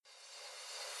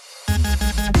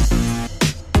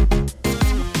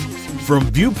From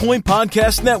Viewpoint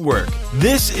Podcast Network,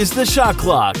 this is The Shot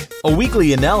Clock, a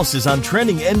weekly analysis on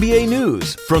trending NBA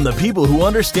news from the people who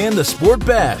understand the sport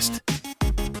best.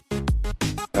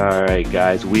 All right,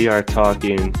 guys, we are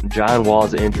talking John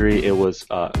Wall's injury. It was,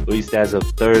 at least as of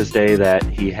Thursday, that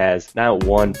he has not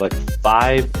one, but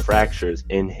 5 fractures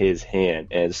in his hand.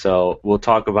 And so we'll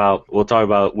talk about with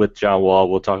John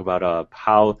Wall, we'll talk about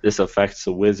how this affects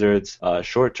the Wizards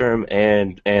short term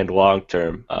and long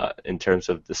term in terms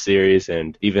of the series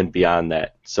and even beyond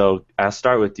that. So I'll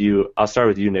start with you,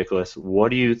 Nicholas. What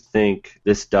do you think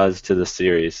this does to the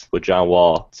series with John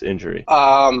Wall's injury?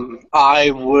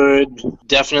 I would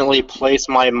definitely place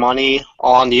my money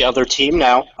on the other team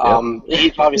now.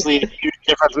 He's obviously a huge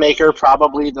difference maker,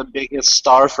 probably the biggest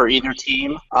star for either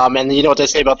team. And you know what they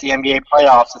say about the NBA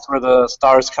playoffs, it's where the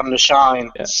stars come to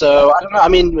shine. Yeah. So, I don't know, I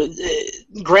mean,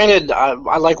 granted, I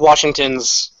like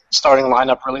Washington's starting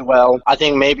lineup really well. I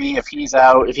think maybe if he's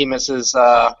out, if he misses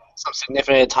some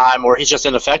significant time or he's just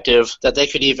ineffective, that they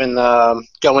could even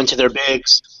go into their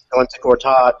bigs, go into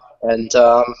Gortat, and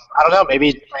I don't know,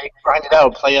 maybe grind it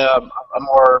out, play a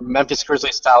more Memphis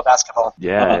Grizzlies style basketball.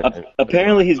 Yeah.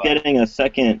 Apparently he's getting a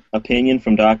second opinion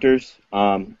from doctors.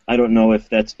 I don't know if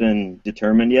that's been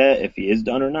determined yet, if he is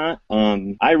done or not.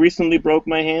 I recently broke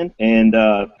my hand, and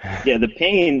the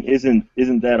pain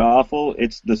isn't that awful.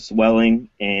 It's the swelling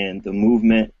and the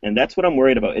movement, and that's what I'm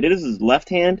worried about. It is his left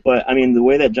hand, but I mean the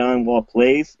way that John Wall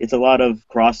plays, it's a lot of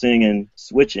crossing and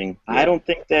switching. Yeah. I don't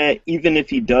think that even if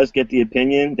he does get the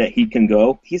opinion that he can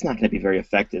go, he's not going to be very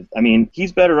effective. I mean,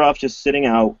 he's better off just sitting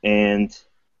out and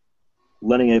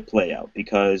letting it play out,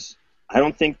 because I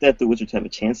don't think that the Wizards have a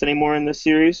chance anymore in this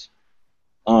series.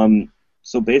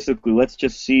 So basically, let's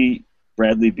just see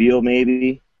Bradley Beal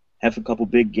maybe have a couple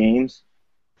big games.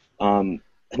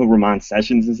 Ramon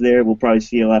Sessions is there. We'll probably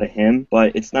see a lot of him,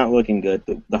 but it's not looking good.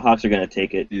 The Hawks are going to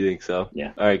take it. You think so?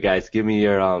 Yeah. All right, guys, give me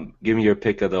your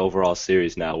pick of the overall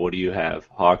series now. What do you have?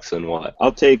 Hawks and what?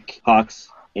 I'll take Hawks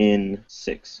in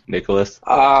 6. Nicholas?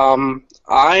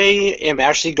 I am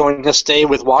actually going to stay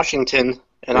with Washington.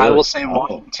 And really? I will say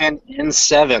Washington in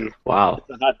 7. Wow,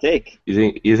 that's a hot take.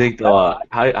 You think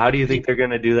how do you think they're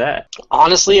going to do that?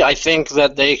 Honestly, I think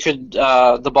that they could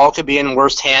the ball could be in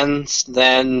worse hands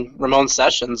than Ramon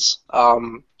Sessions.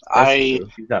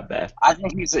 He's not bad. I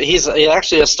think he's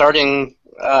actually a starting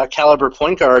caliber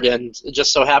point guard, and it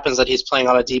just so happens that he's playing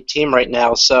on a deep team right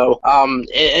now. So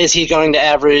is he going to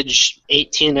average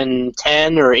 18 and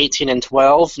 10 or 18 and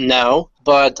 12? No.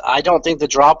 But I don't think the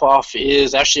drop-off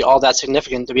is actually all that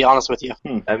significant, to be honest with you.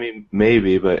 I mean,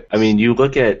 maybe, but, I mean, you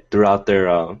look at throughout their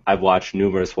I've watched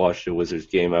numerous Washington Wizards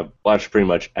game. I've watched pretty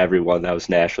much everyone that was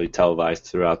nationally televised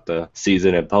throughout the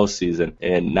season and postseason,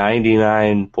 and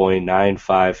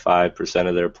 99.955%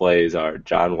 of their plays are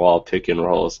John Wall pick and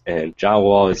rolls, and John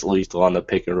Wall is lethal on the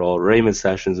pick and roll. Raymond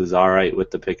Sessions is all right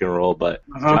with the pick and roll, but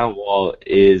John Wall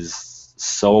is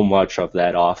so much of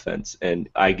that offense, and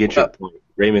I get your point.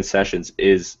 Raymond Sessions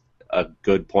is a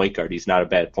good point guard. He's not a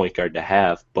bad point guard to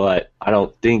have, but I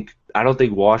don't think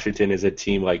Washington is a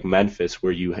team like Memphis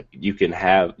where you can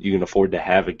afford to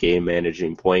have a game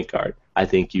managing point guard. I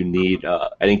think you need a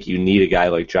guy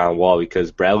like John Wall,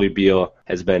 because Bradley Beal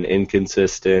has been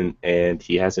inconsistent and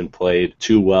he hasn't played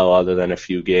too well other than a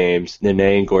few games. Nene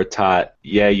and Gortat,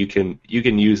 yeah, you can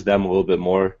use them a little bit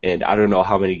more, and I don't know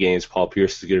how many games Paul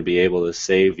Pierce is going to be able to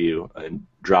save you and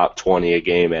drop 20 a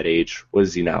game at age, what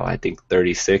is he now? I think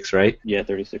 36, right? Yeah,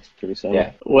 36, 37.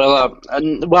 Yeah. Well,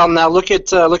 now look at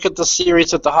the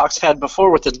series that the Hawks had before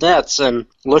with the Nets, and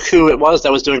look who it was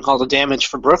that was doing all the damage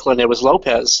for Brooklyn. It was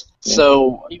Lopez. Yeah.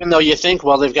 So even though you think,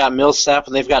 well, they've got Millsap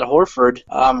and they've got Horford,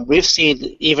 we've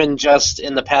seen even just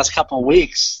in the past couple of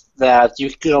weeks that you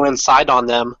can go inside on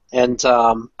them. And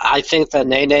I think that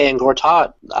Nene and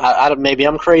Gortat, maybe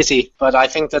I'm crazy, but I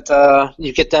think that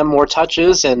you get them more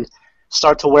touches and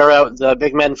start to wear out the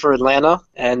big men for Atlanta.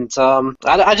 And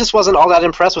I just wasn't all that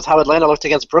impressed with how Atlanta looked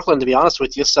against Brooklyn, to be honest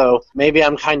with you. So maybe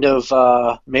I'm kind of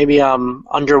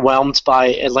underwhelmed by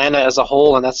Atlanta as a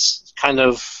whole, and that's kind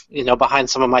of behind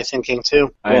some of my thinking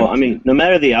too. Well, I mean, no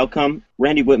matter the outcome,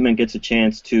 Randy Whitman gets a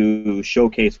chance to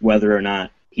showcase whether or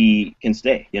not he can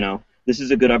stay. This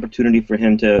is a good opportunity for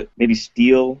him to maybe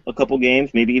steal a couple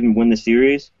games, maybe even win the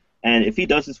series. And if he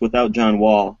does this without John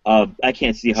Wall, I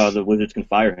can't see how the Wizards can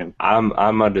fire him.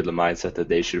 I'm under the mindset that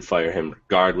they should fire him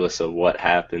regardless of what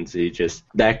happens.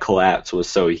 That collapse was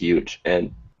so huge,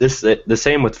 and the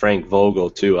same with Frank Vogel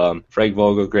too. Frank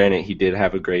Vogel, granted, he did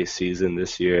have a great season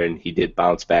this year and he did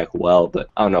bounce back well, but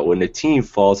I don't know, when the team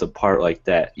falls apart like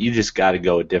that, you just got to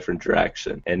go a different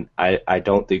direction. And I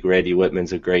don't think Randy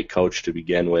Whitman's a great coach to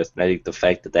begin with. And I think the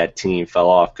fact that team fell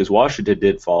off, because Washington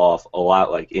did fall off a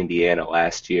lot like Indiana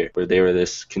last year, where they were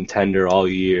this contender all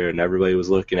year and everybody was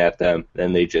looking at them.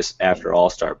 Then they just, after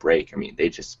All-Star break, I mean, they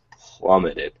just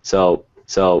plummeted. So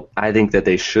I think that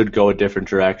they should go a different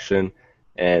direction.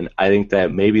 And I think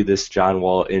that maybe this John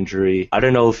Wall injury, I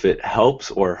don't know if it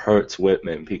helps or hurts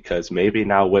Whitman, because maybe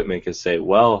now Whitman can say,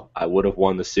 well, I would have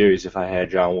won the series if I had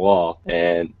John Wall.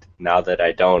 And now that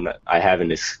I don't, I have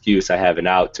an excuse, I have an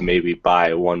out to maybe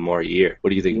buy one more year. What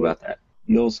do you think about that?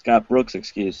 The old Scott Brooks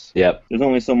excuse. Yep. There's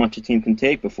only so much a team can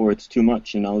take before it's too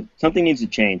much. Something needs to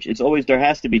change. There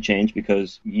has to be change,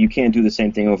 because you can't do the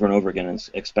same thing over and over again and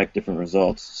expect different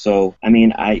results. So, I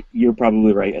mean, you're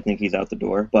probably right. I think he's out the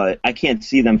door, but I can't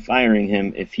see them firing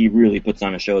him if he really puts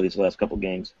on a show these last couple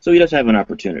games. So he does have an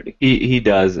opportunity. He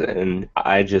does, and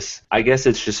I guess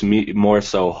it's just me more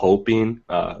so hoping,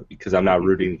 because I'm not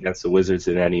rooting against the Wizards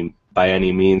by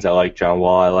any means. I like John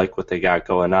Wall. I like what they got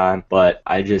going on. But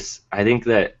I think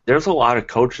that there's a lot of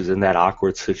coaches in that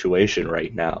awkward situation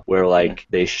right now where,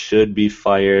 they should be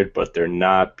fired, but they're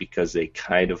not because they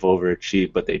kind of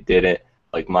overachieved, but they didn't.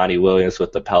 Like Monty Williams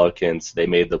with the Pelicans, they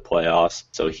made the playoffs.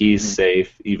 So he's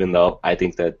safe, even though I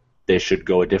think that they should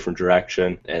go a different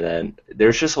direction. And then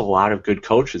there's just a lot of good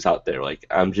coaches out there.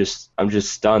 I'm just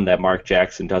stunned that Mark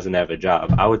Jackson doesn't have a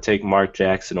job. I would take Mark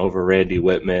Jackson over Randy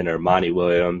Whitman or Monty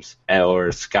Williams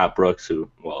or Scott Brooks, who,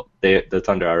 well, the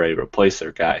Thunder already replaced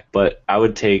their guy. But I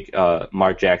would take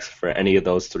Mark Jackson for any of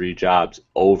those three jobs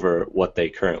over what they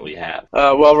currently have.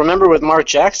 Well, remember with Mark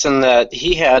Jackson that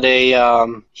he had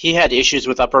issues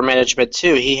with upper management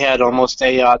too. He had almost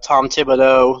a Tom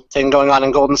Thibodeau thing going on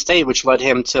in Golden State, which led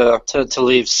him to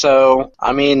leave. So,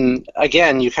 I mean,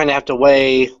 again, you kind of have to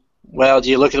weigh, well, do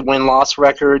you look at win-loss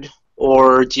record,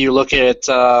 or do you look at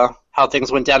how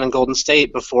things went down in Golden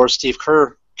State before Steve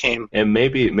Kerr came? And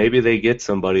maybe they get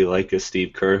somebody like a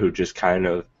Steve Kerr who just kind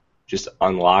of just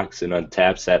unlocks and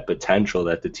untaps that potential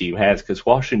that the team has, because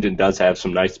Washington does have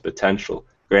some nice potential.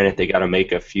 Granted, they got to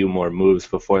make a few more moves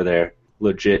before their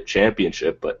legit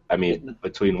championship, but, I mean,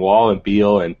 between Wall and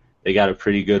Beal, and they got a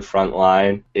pretty good front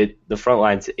line. The front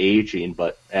line's aging,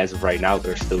 but as of right now,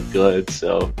 they're still good.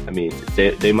 So, I mean,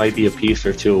 they might be a piece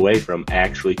or two away from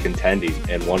actually contending,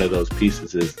 and one of those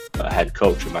pieces is a head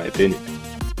coach, in my opinion.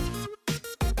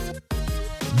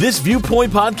 This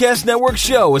Viewpoint Podcast Network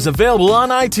show is available on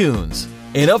iTunes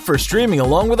and up for streaming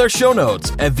along with our show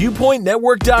notes at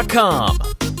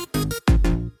viewpointnetwork.com.